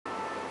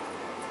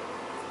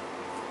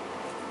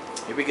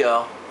Here we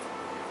go.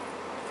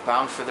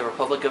 Bound for the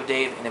Republic of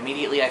Dave, and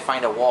immediately I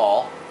find a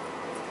wall.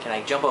 Can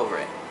I jump over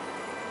it?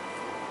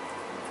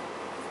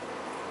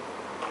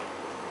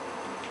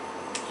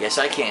 Yes,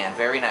 I can.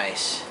 Very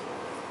nice.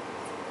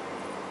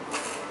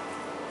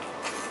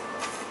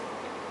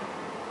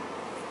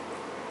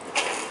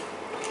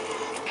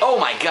 Oh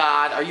my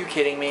god, are you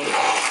kidding me?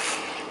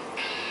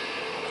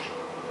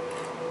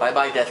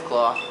 Bye-bye,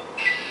 Deathclaw.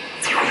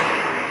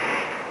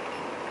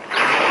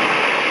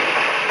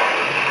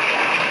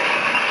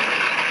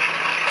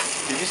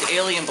 Dude, this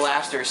alien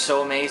blaster is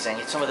so amazing.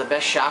 It's some of the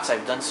best shots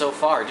I've done so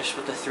far, just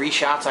with the 3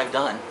 shots I've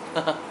done.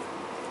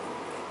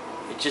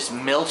 It just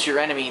melts your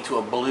enemy into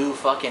a blue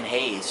fucking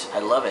haze. I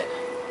love it.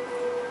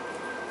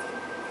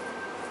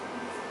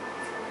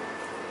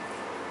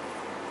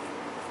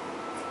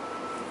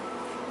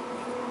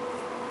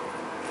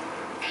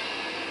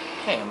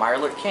 Okay,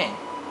 Mirelurk King.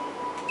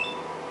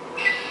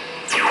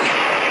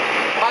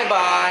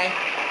 Bye-bye.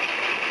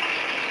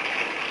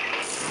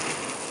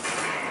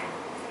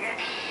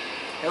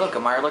 Hey look, a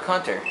Mirelurk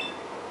Hunter.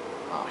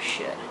 Oh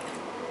shit.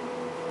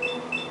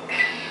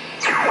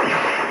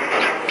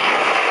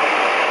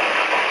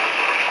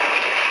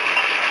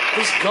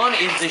 This gun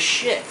is the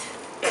shit.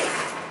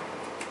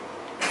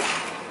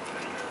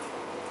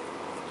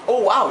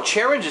 Oh wow,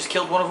 Charon just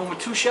killed one of them with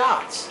 2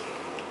 shots.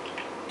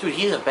 Dude,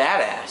 he's a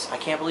badass. I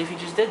can't believe he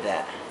just did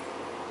that.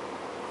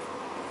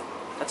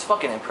 That's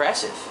fucking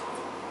impressive.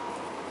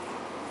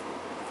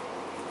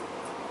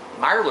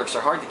 Mirelurks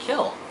are hard to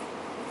kill.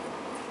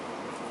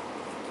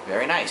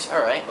 Very nice.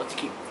 Alright, let's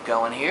keep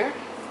going here.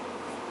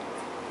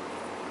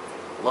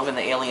 Loving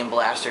the alien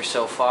blaster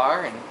so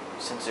far, and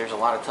since there's a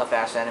lot of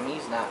tough-ass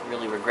enemies, not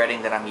really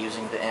regretting that I'm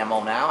using the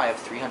ammo now. I have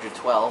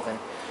 312, and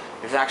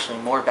there's actually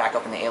more back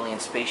up in the alien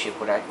spaceship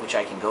which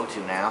I can go to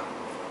now.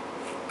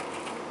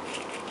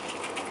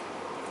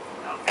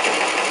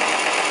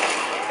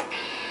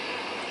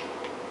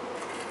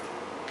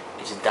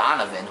 It's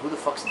Donovan. Who the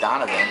fuck's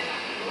Donovan?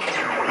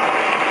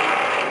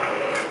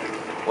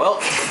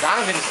 Well,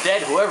 Donovan's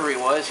dead, whoever he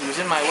was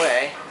in my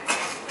way.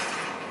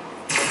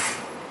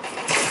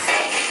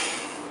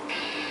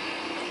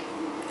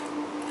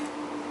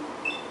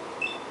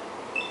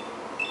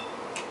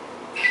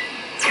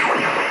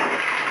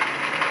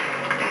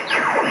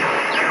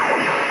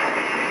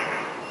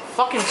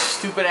 Fucking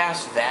stupid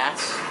ass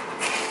vats.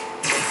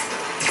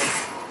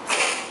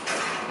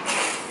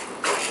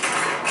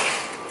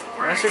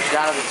 I'm gonna search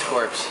Donovan's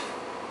corpse.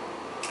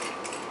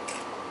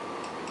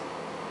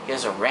 He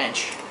has a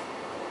wrench.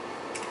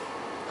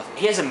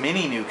 He has a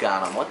mini nuke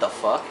on him. What the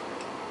fuck?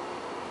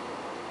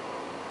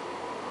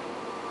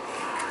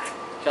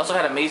 He also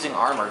had amazing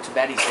armor. Too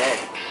bad he's dead.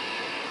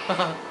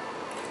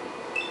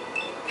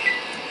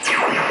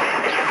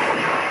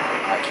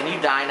 Alright, can you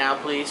die now,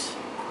 please?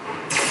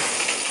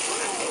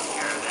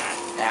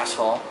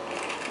 Asshole.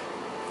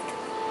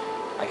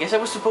 I guess I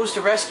was supposed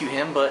to rescue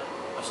him, but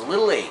I was a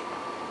little late.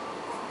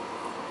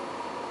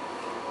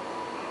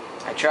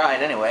 I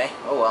tried anyway.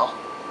 Oh well.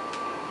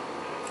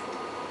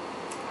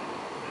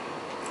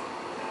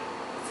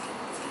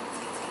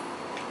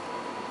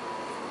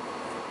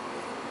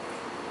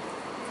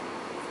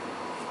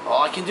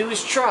 All I can do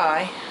is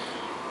try.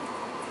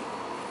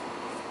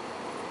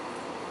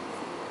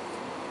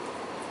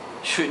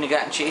 Shouldn't have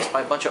gotten chased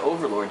by a bunch of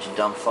overlords, you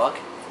dumb fuck.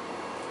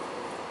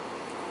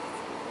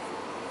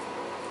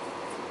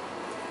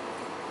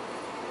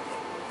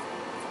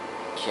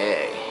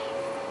 Okay.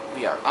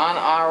 We are on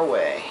our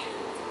way.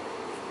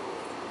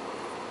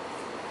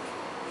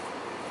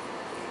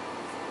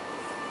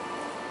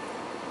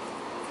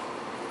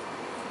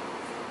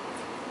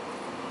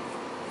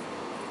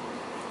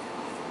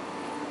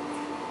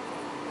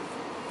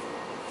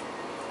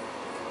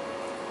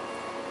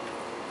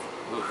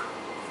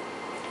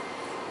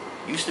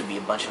 Used to be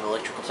a bunch of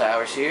electrical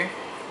towers here.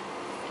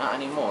 Not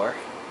anymore.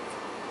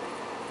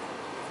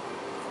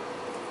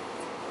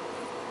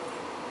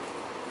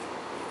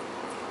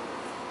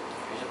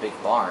 Here's a big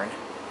barn.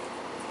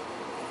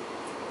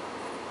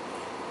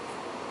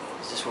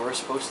 Is this where we're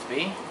supposed to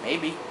be?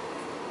 Maybe.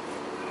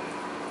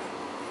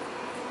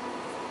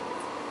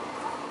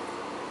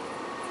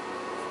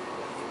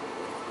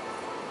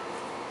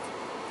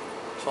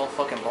 It's all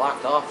fucking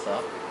blocked off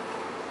though.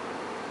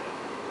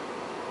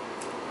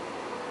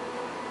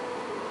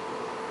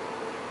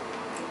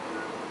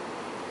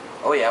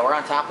 Oh yeah, we're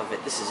on top of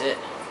it. This is it.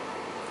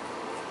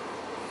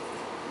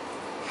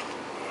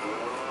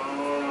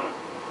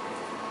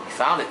 We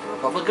found it, the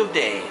Republic of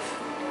Dave.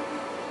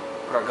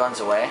 Put our guns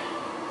away.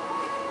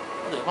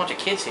 Oh, there's a bunch of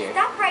kids here.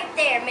 Stop right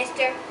there,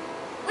 mister.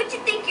 What you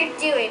think you're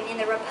doing in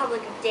the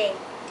Republic of Dave?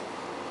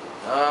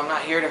 I'm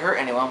not here to hurt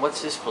anyone.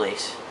 What's this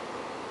place?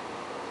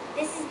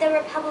 This is the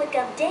Republic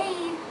of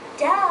Dave.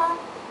 Duh.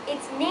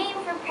 It's named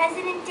for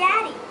President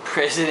Daddy.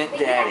 President but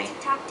Daddy. You have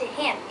to talk to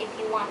him if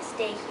you want to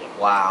stay here.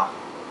 Wow.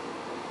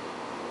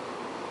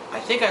 I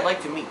think I'd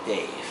like to meet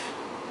Dave.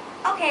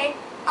 Okay,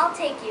 I'll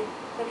take you.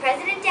 But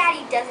President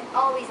Daddy doesn't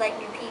always like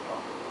new people.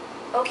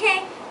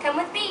 Okay, come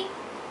with me.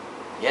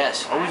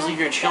 Yes, always leave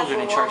your children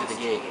in charge of the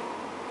gig.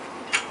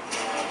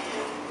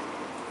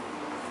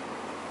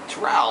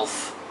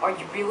 Ralph. Are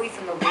you really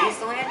from the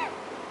wasteland?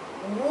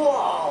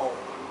 Whoa!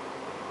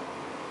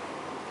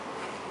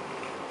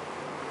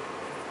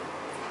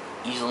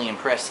 Easily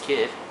impressed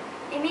kid.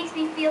 It makes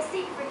me feel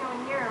safer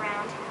knowing you're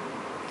around.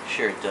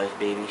 Sure it does,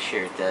 baby.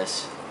 Sure it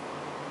does.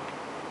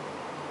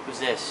 Who's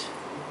this?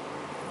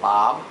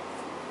 Bob?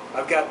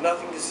 I've got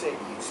nothing to say to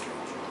you, stranger.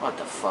 What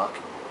the fuck?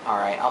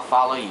 Alright, I'll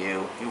follow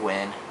you. You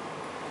win.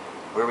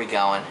 Where are we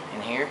going?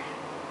 In here?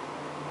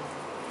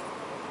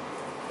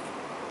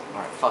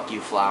 Alright, fuck you,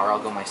 Flower. I'll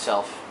go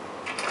myself.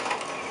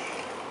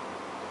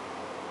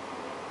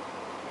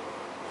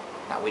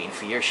 Not waiting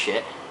for your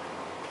shit.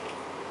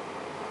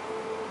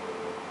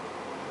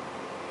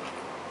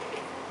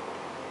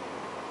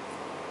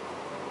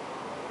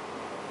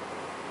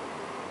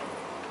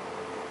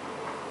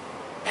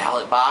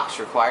 Ballot box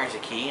requires a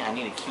key. I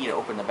need a key to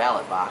open the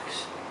ballot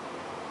box.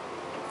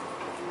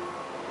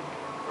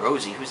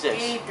 Rosie, who's this?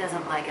 Dave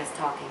doesn't like us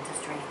talking to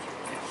strangers.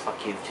 Yeah,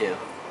 fuck you too.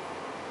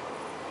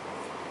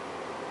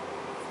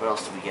 What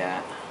else do we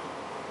got?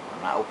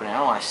 I'm not opening. I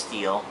don't want to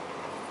steal.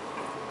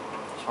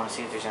 Just want to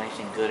see if there's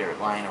anything good or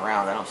lying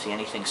around. I don't see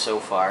anything so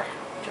far.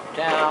 Jump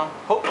down.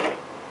 Oh!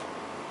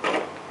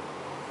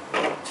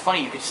 It's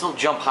funny, you can still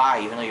jump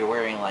high even though you're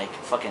wearing like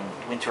fucking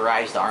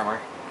winterized armor.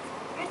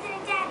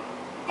 President Daddy,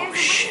 there's a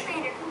shit.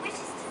 wastelander who wishes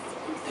to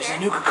see you, There's sir. a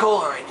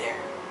Nuka-Cola right there.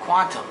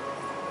 Quantum.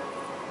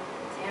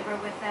 Tamper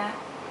with that,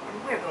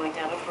 and we're going to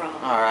have a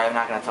problem. Alright, I'm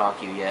not going to talk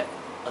to you yet.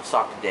 Let's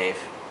talk to Dave.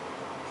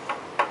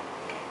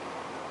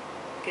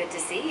 Good to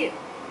see you.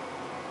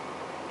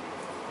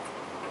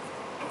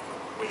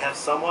 We have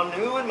someone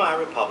new in my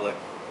republic.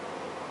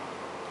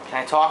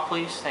 Can I talk,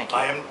 please? Thank you.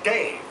 I am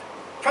Dave,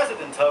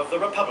 President of the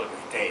Republic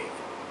of Dave.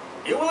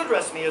 You will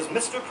address me as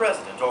Mr.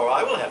 President, or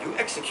I will have you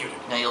executed.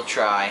 Now you'll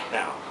try.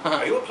 Now,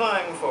 are you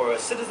applying for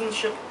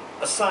citizenship,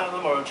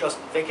 asylum, or just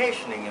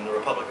vacationing in the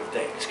Republic of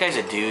Dave? This guy's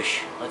a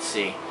douche. Let's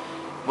see.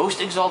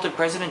 Most Exalted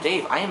President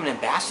Dave, I am an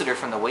ambassador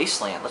from the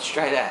wasteland. Let's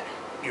try that.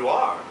 You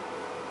are?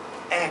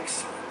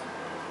 Excellent.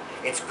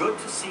 It's good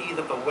to see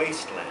that the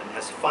wasteland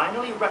has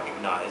finally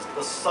recognized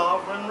the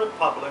sovereign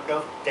Republic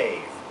of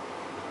Dave.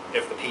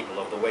 If the people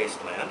of the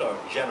wasteland are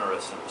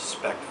generous and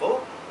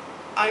respectful,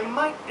 I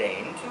might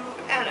deign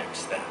to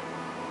annex them.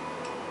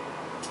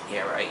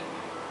 Yeah, right.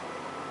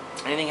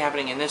 Anything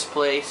happening in this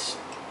place?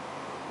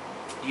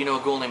 You know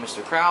a ghoul named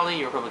Mr. Crowley?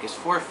 Your Republic is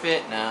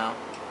forfeit? No.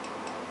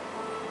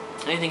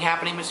 Anything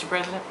happening, Mr.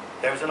 President?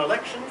 There's an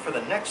election for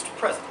the next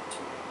president.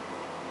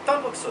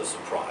 Don't look so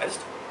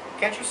surprised.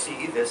 Can't you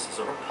see this is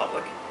a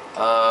republic?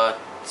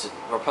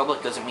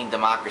 Republic doesn't mean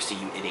democracy,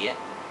 you idiot.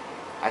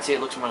 I'd say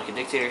it looks more like a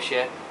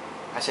dictatorship.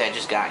 I say I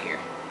just got here.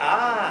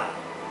 Ah,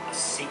 a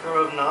seeker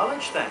of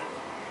knowledge then.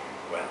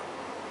 Well,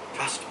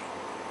 trust me,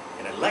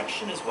 an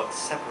election is what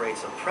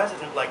separates a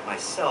president like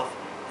myself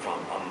from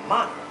a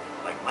monarch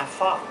like my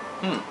father.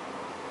 Your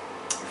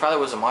father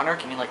was a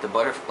monarch? You mean like the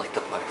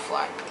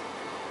butterfly?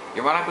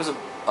 Your monarch was a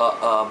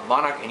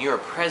monarch and you're a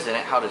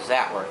president? How does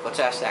that work? Let's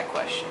ask that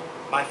question.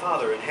 My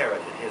father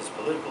inherited his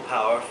political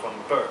power from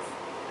birth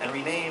and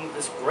renamed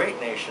this great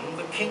nation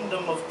the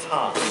Kingdom of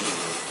Tom.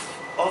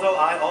 Although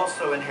I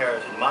also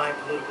inherited my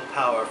political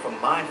power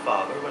from my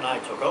father when I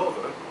took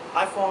over,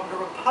 I formed a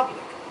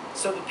republic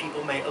so that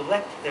people may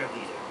elect their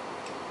leader.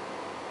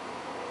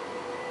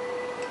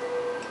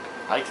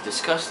 I'd like to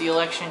discuss the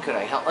election. Could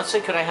I help? Let's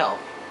say, could I help?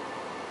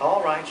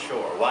 All right,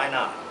 sure, why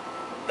not?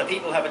 The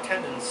people have a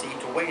tendency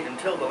to wait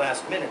until the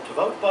last minute to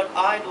vote, but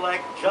I'd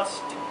like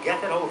just to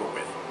get it over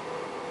with.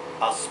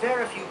 I'll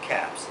spare a few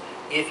caps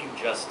if you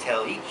just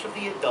tell each of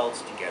the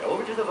adults to get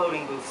over to the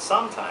voting booth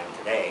sometime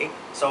today,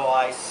 so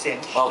I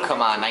cinch. Oh,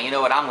 come on. Now you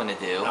know what I'm going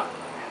to do.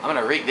 I'm going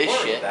to rig this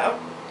shit. About.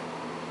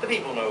 The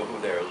people know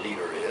who their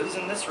leader is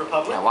in this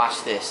republic. Now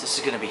watch this. This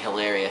is going to be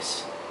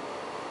hilarious.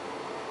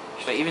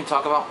 Should I even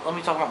talk about... Let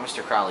me talk about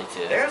Mr. Crowley,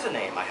 too. There's a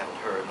name I haven't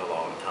heard in a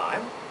long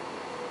time.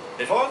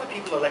 Before the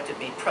people elected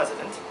me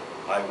president,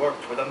 I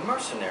worked with a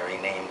mercenary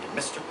named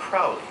Mr.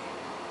 Crowley.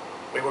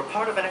 We were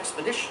part of an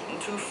expedition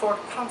to Fort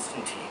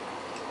Constantine.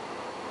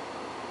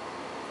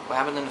 What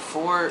happened in the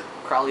fort?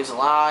 Crowley's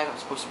alive. I'm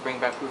supposed to bring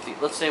back proof.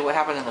 Let's say what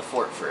happened in the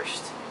fort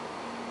first.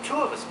 2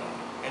 of us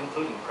died,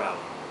 including Crowley.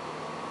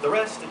 The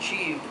rest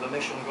achieved the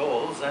mission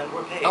goals and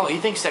were paid. Oh, he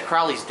thinks that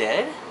Crowley's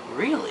dead?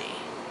 Really?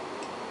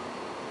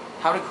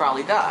 How did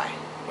Crowley die?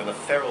 When the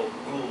feral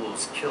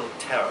ghouls killed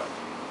Terra,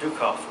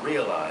 Dukov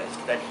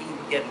realized that he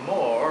would get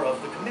more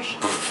of the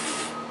commission.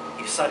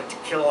 He decided to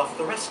kill off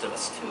the rest of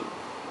us, too.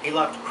 He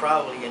locked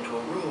Crowley into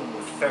a room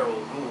with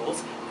feral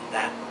ghouls, and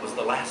that was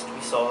the last we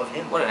saw of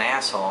him. What an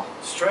asshole.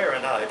 Strayer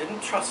and I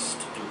didn't trust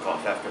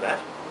Dukov after that.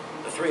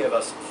 The 3 of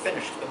us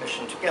finished the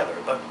mission together,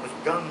 but with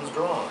guns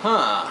drawn.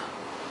 Huh.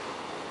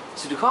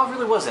 So Dukov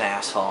really was an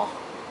asshole.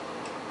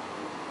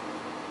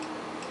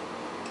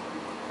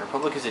 The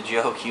Republic is a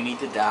joke. You need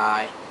to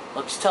die.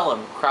 Let's tell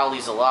him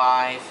Crowley's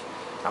alive.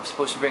 I'm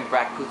supposed to bring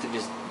back proof of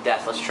his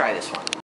death. Let's try this one.